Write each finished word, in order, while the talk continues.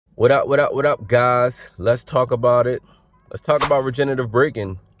What up, guys? Let's talk about it. Let's talk about regenerative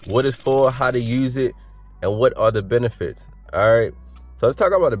braking. What it's for, how to use it, and what are the benefits. All right. So let's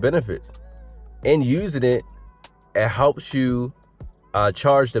talk about the benefits. In using it, it helps you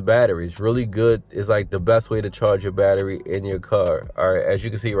charge the battery. It's really good. It's like the best way to charge your battery in your car. All right. As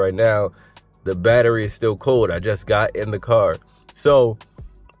you can see right now, the battery is still cold. I just got in the car. So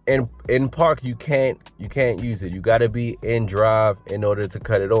in park, you can't use it. You got to be in drive in order to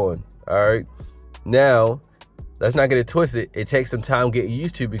cut it on. All right. Now, let's not get it twisted. It takes some time getting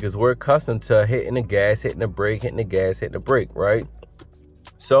used to because we're accustomed to hitting the gas, hitting the brake, hitting the gas, hitting the brake, right?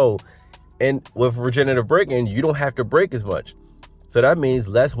 So, and with regenerative braking, you don't have to brake as much. So that means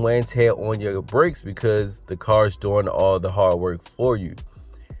less wear and tear on your brakes because the car's doing all the hard work for you.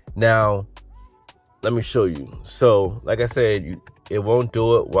 Now, let me show you. So, like I said, it won't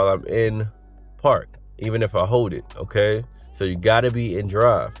do it while I'm in park, even if I hold it, okay? So you gotta be in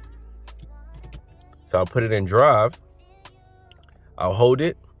drive. So I'll put it in drive. I'll hold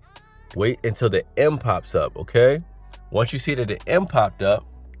it, wait until the M pops up, okay? Once you see that the M popped up,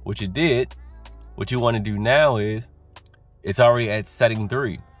 which it did, what you wanna do now is, it's already at setting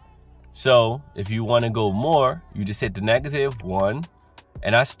 3. So if you wanna go more, you just hit the -1.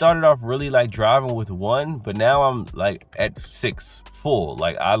 And I started off really like driving with 1, but now I'm like at 6 full.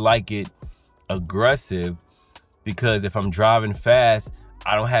 Like I like it aggressive because if I'm driving fast,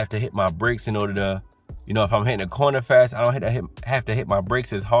 I don't have to hit my brakes in order to, if I'm hitting a corner fast, I don't have to hit my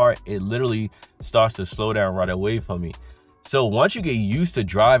brakes as hard. It literally starts to slow down right away for me. So once you get used to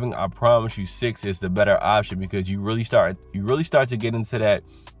driving, I promise you 6 is the better option because you really start to get into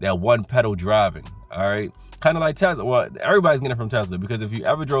that one pedal driving. All right. Kind of like Tesla. Well, everybody's getting it from Tesla because if you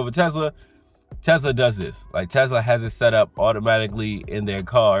ever drove a Tesla, Tesla does this. Like Tesla has it set up automatically in their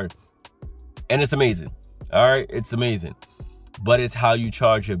car and it's amazing. All right, it's amazing. But it's how you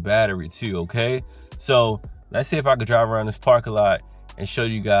charge your battery too, okay? So let's see if I could drive around this parking lot and show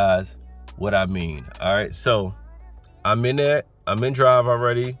you guys what I mean. All right, so I'm in there. I'm in drive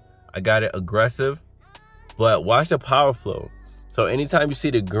already. I got it aggressive, but watch the power flow. So anytime you see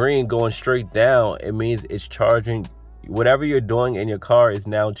the green going straight down, it means it's charging. Whatever you're doing in your car is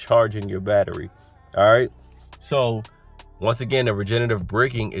now charging your battery. All right. So once again, the regenerative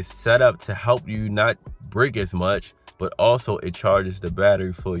braking is set up to help you not brake as much, but also it charges the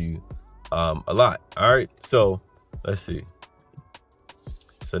battery for you a lot. All right. So let's see.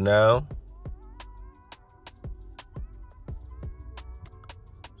 So now,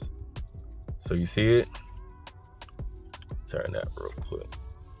 so you see it. Turn that real quick.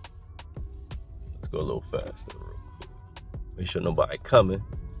 Let's go a little faster real quick. Make sure nobody coming.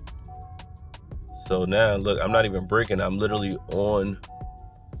 So now look, I'm not even braking. I'm literally on.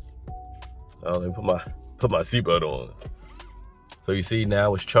 Oh, let me put my seatbelt on. So you see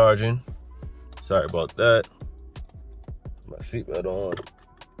now it's charging. Sorry about that. My seatbelt on.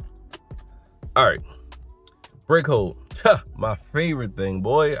 All right. Brake hold. My favorite thing,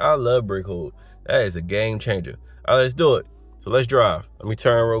 boy. I love brake hold. That is a game changer. All right, let's do it. So let's drive. Let me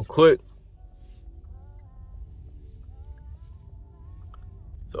turn real quick.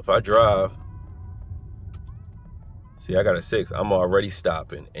 So if I drive, see, I got a 6. I'm already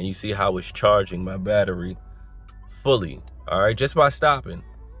stopping. And you see how it's charging my battery fully. All right, just by stopping.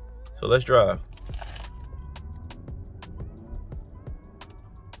 So let's drive.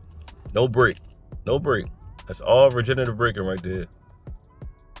 No brake. No brake. That's all regenerative braking right there.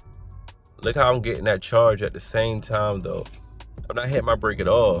 Look how I'm getting that charge at the same time though. I'm not hitting my brake at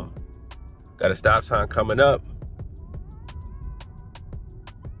all. Got a stop sign coming up.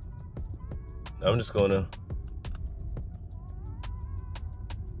 I'm just gonna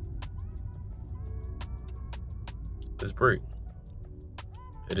just brake.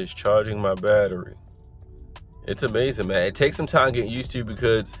 It is charging my battery. It's amazing, man. It takes some time getting used to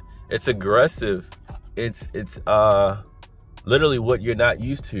because it's aggressive. It's literally what you're not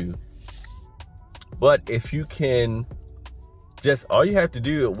used to. But if you can just, all you have to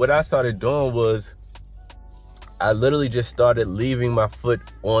do, what I started doing was I literally just started leaving my foot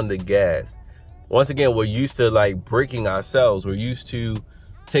on the gas. Once again, we're used to like braking ourselves. We're used to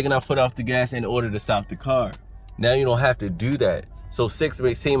taking our foot off the gas in order to stop the car. Now you don't have to do that. So 6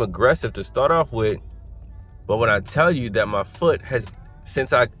 may seem aggressive to start off with, but when I tell you that my foot has,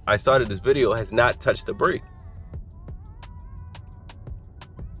 since I started this video, has not touched the brake.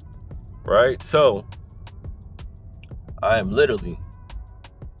 Right? So I am literally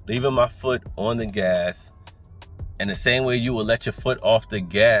leaving my foot on the gas. And the same way you will let your foot off the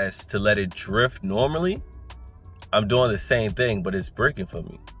gas to let it drift normally, I'm doing the same thing, but it's braking for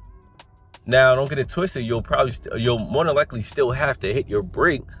me. Now, don't get it twisted. You'll more than likely still have to hit your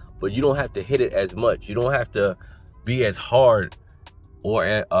brake, but you don't have to hit it as much. You don't have to be as hard or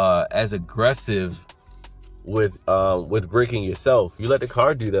as aggressive with braking yourself. You let the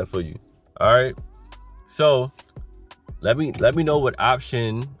car do that for you. All right. So let me know what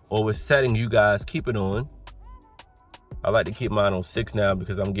option or what setting you guys keep it on. I like to keep mine on 6 now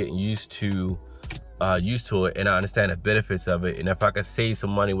because I'm getting used to it, and I understand the benefits of it. And if I could save some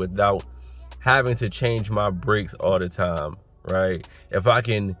money without having to change my brakes all the time, right? If I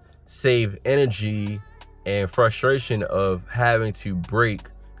can save energy and frustration of having to brake,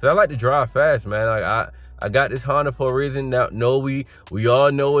 because I like to drive fast, man. Like I got this Honda for a reason. Now, no, we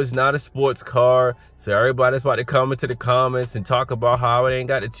all know it's not a sports car. So everybody's about to come into the comments and talk about how it ain't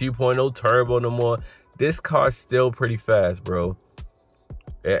got the 2.0 turbo no more. This car's still pretty fast, bro.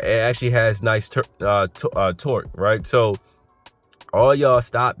 It actually has nice torque, right? So all y'all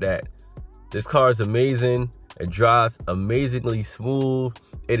stop that. This car is amazing. It drives amazingly smooth.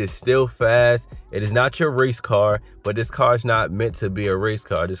 It is still fast. It is not your race car, but this car is not meant to be a race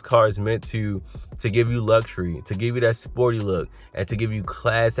car. This car is meant to give you luxury, to give you that sporty look, and to give you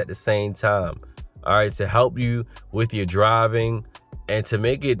class at the same time. All right, to help you with your driving and to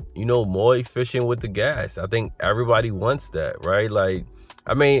make it, you know, more efficient with the gas. I think everybody wants that, right? Like,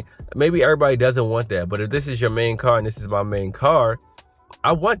 I mean, maybe everybody doesn't want that, but if this is your main car and this is my main car,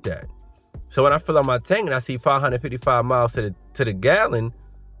 I want that. So when I fill up my tank and I see 555 miles to the gallon,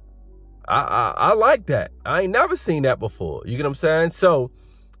 I like that. I ain't never seen that before. You get what I'm saying? So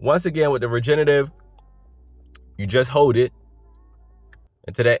once again, with the regenerative, you just hold it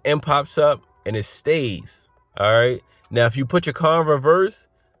until that M pops up and it stays. All right. Now, if you put your car in reverse,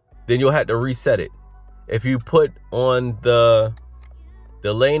 then you'll have to reset it. If you put on the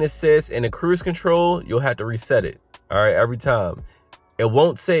lane assist and the cruise control, you'll have to reset it. All right, every time. It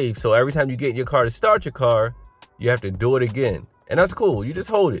won't save. So every time you get in your car to start your car, you have to do it again. And that's cool. You just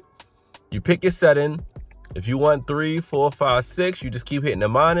hold it. You pick your setting. If you want 3, 4, 5, 6, you just keep hitting the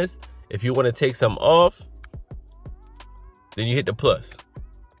minus. If you want to take some off, then you hit the plus,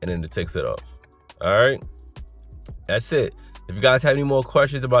 and then it takes it off. All right. That's it. If you guys have any more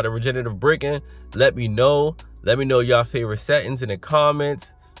questions about the regenerative braking, let me know. Let me know y'all favorite settings in the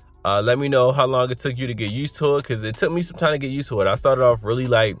comments. Let me know how long it took you to get used to it, because it took me some time to get used to it. I started off really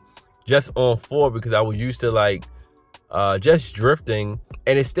like just on 4 because I was used to like just drifting,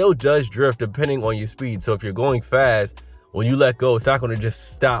 and it still does drift depending on your speed. So if you're going fast, when you let go, it's not going to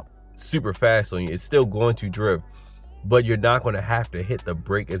just stop super fast on you. It's still going to drift, but you're not going to have to hit the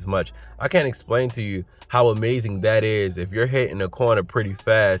brake as much. I can't explain to you how amazing that is if you're hitting the corner pretty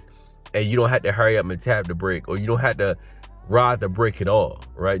fast and you don't have to hurry up and tap the brake, or you don't have to ride the brake at all,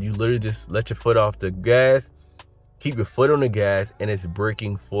 right? You literally just let your foot off the gas, keep your foot on the gas, and it's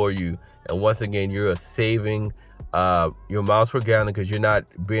braking for you. And once again, you're saving your miles per gallon because you're not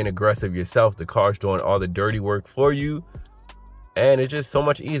being aggressive yourself. The car's doing all the dirty work for you, and it's just so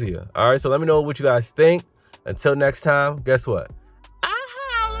much easier. All right, so let me know what you guys think. Until next time, guess what?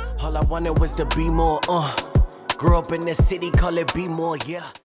 All I wanted was to be more, grew up in the city, call it be more, yeah.